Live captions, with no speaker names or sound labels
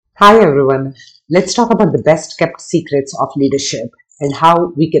Hi everyone. Let's talk about the best kept secrets of leadership and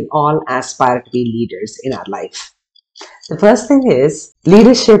how we can all aspire to be leaders in our life. The first thing is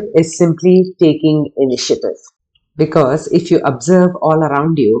leadership is simply taking initiative. Because if you observe all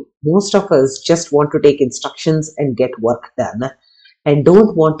around you, most of us just want to take instructions and get work done and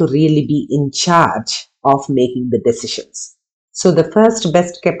don't want to really be in charge of making the decisions. So the first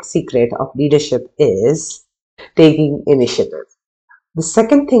best kept secret of leadership is taking initiative. The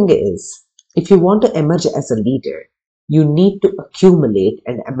second thing is, if you want to emerge as a leader, you need to accumulate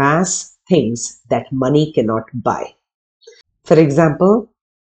and amass things that money cannot buy. For example,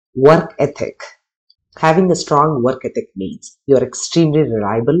 work ethic. Having a strong work ethic means you're extremely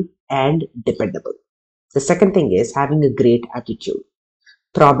reliable and dependable. The second thing is having a great attitude.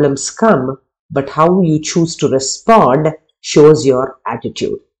 Problems come, but how you choose to respond shows your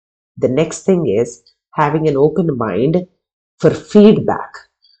attitude. The next thing is having an open mind for feedback.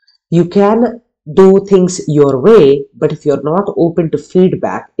 You can do things your way, but if you're not open to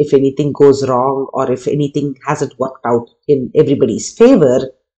feedback, if anything goes wrong or if anything hasn't worked out in everybody's favor,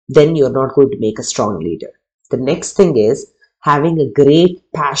 then you're not going to make a strong leader. The next thing is having a great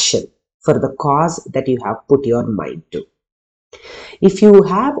passion for the cause that you have put your mind to. If you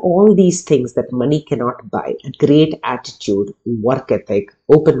have all these things that money cannot buy, a great attitude, work ethic,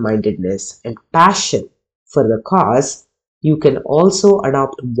 open mindedness, and passion for the cause, you can also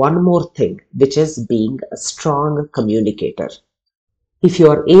adopt one more thing, which is being a strong communicator. If you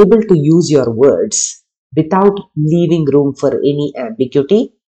are able to use your words without leaving room for any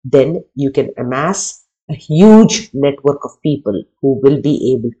ambiguity, then you can amass a huge network of people who will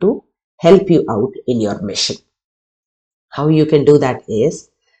be able to help you out in your mission. How you can do that is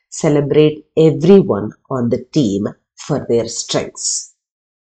celebrate everyone on the team for their strengths.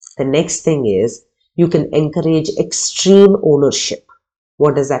 The next thing is you can encourage extreme ownership.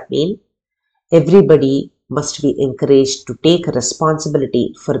 What does that mean? Everybody must be encouraged to take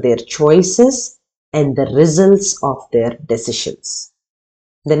responsibility for their choices and the results of their decisions.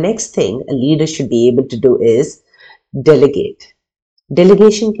 The next thing a leader should be able to do is delegate.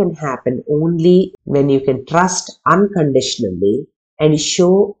 Delegation can happen only when you can trust unconditionally and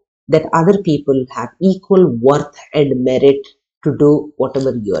show that other people have equal worth and merit to do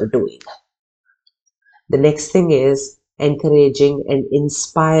whatever you are doing. The next thing is encouraging and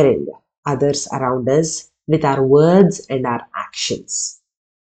inspiring others around us with our words and our actions.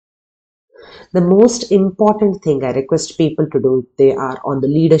 The most important thing I request people to do if they are on the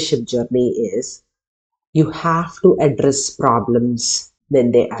leadership journey is you have to address problems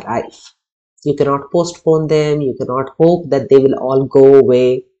when they arrive. You cannot postpone them. You cannot hope that they will all go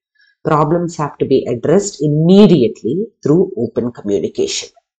away. Problems have to be addressed immediately through open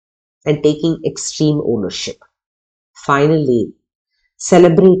communication and taking extreme ownership. Finally,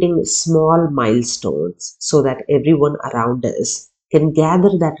 celebrating small milestones so that everyone around us can gather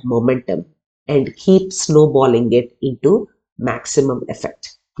that momentum and keep snowballing it into maximum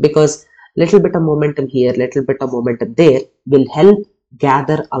effect. Because little bit of momentum here, little bit of momentum there will help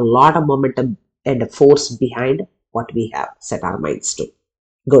gather a lot of momentum and a force behind what we have set our minds to.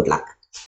 Good luck.